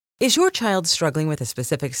Is your child struggling with a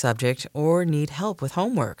specific subject or need help with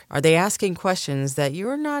homework? Are they asking questions that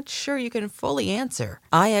you're not sure you can fully answer?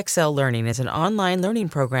 IXL Learning is an online learning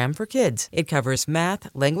program for kids. It covers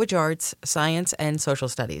math, language arts, science, and social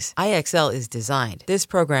studies. IXL is designed. This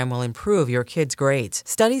program will improve your kids' grades.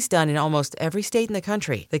 Studies done in almost every state in the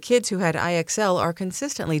country. The kids who had IXL are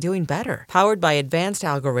consistently doing better. Powered by advanced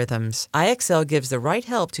algorithms, IXL gives the right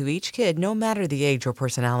help to each kid no matter the age or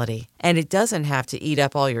personality. And it doesn't have to eat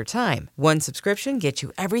up all your time. One subscription gets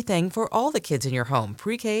you everything for all the kids in your home,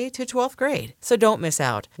 pre-K to 12th grade. So don't miss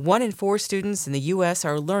out. 1 in 4 students in the U.S.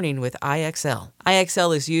 are learning with IXL.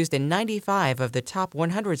 IXL is used in 95 of the top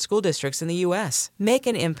 100 school districts in the U.S. Make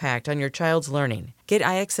an impact on your child's learning. Get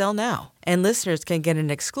IXL now. And listeners can get an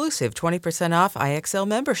exclusive 20% off IXL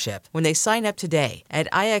membership when they sign up today at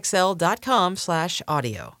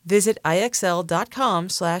IXL.com/audio. Visit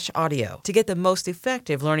IXL.com/audio to get the most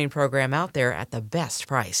effective learning program out there at the best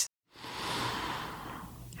price.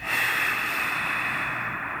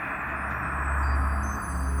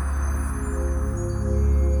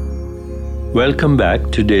 Welcome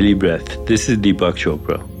back to Daily Breath. This is Deepak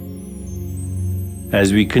Chopra.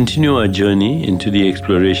 As we continue our journey into the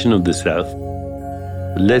exploration of the Self,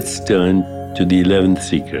 let's turn to the 11th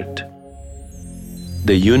secret.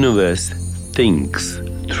 The universe thinks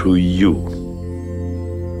through you.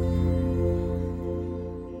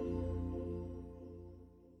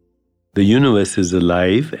 The universe is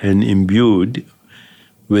alive and imbued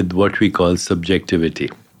with what we call subjectivity.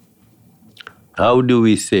 How do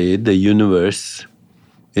we say the universe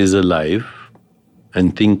is alive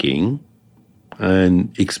and thinking and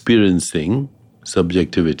experiencing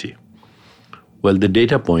subjectivity? Well, the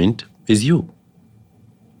data point is you.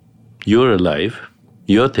 You're alive,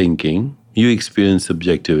 you're thinking, you experience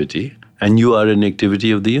subjectivity, and you are an activity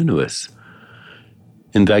of the universe.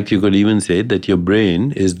 In fact, you could even say that your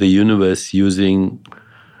brain is the universe using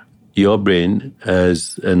your brain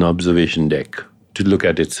as an observation deck to look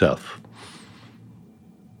at itself.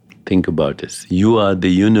 Think about this. You are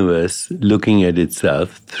the universe looking at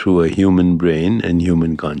itself through a human brain and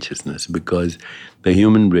human consciousness, because the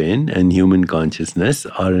human brain and human consciousness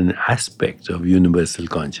are an aspect of universal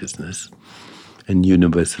consciousness and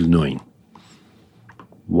universal knowing.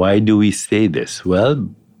 Why do we say this? Well,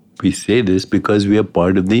 we say this because we are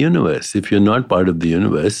part of the universe. If you're not part of the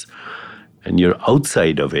universe and you're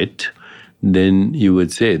outside of it, then you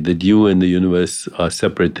would say that you and the universe are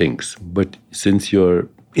separate things. But since you're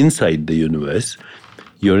inside the universe,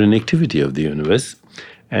 you're an activity of the universe.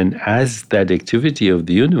 And as that activity of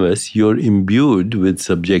the universe, you're imbued with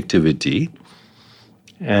subjectivity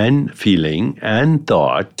and feeling and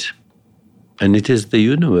thought. And it is the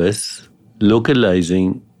universe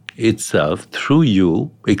localizing itself through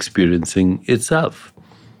you experiencing itself.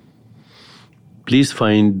 Please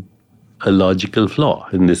find a logical flaw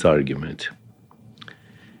in this argument.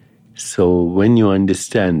 So when you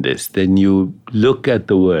understand this, then you look at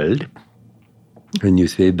the world and you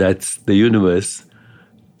say, that's the universe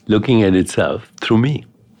looking at itself through me.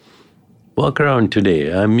 Walk around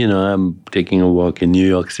today. I'm taking a walk in New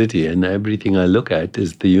York City, and everything I look at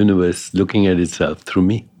is the universe looking at itself through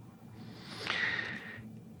me.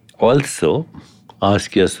 Also,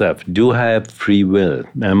 ask yourself, do I have free will?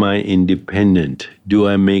 Am I independent? Do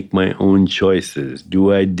I make my own choices?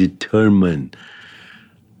 Do I determine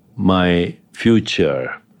my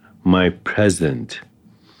future, my present?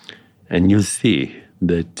 And you'll see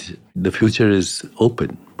that the future is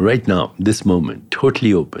open right now, this moment,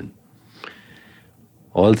 totally open.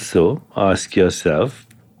 Also, ask yourself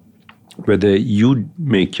whether you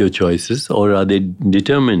make your choices or are they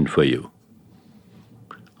determined for you.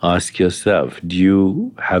 Ask yourself, do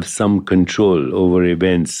you have some control over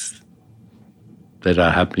events that are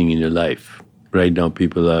happening in your life? Right now,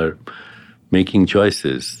 people are making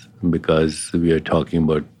choices because we are talking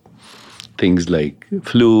about things like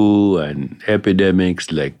flu and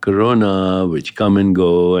epidemics like corona, which come and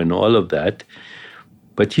go and all of that.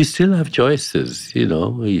 But you still have choices,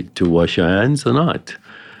 to wash your hands or not,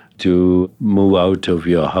 to move out of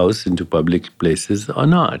your house into public places or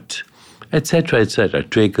not, etc., etc.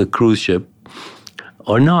 Take a cruise ship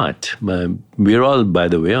or not. We're all, by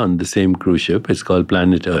the way, on the same cruise ship. It's called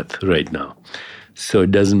Planet Earth right now. So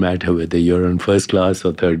it doesn't matter whether you're on first class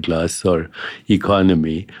or third class or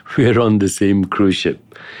economy. We're on the same cruise ship.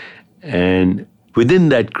 And within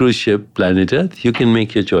that cruise ship, Planet Earth, you can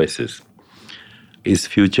make your choices. Is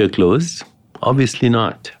future closed? Obviously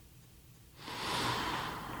not.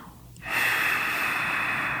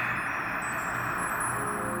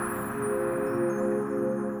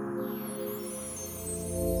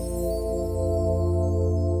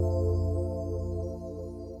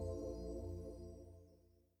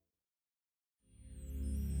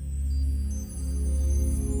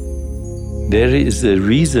 there is a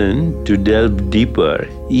reason to delve deeper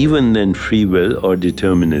even than free will or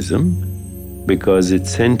determinism, because it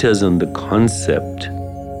centers on the concept.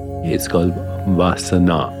 It's called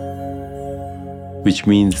vasana, which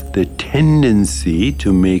means the tendency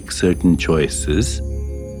to make certain choices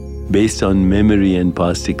based on memory and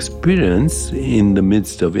past experience in the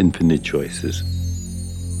midst of infinite choices.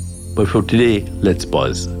 But for today, let's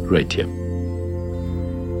pause right here.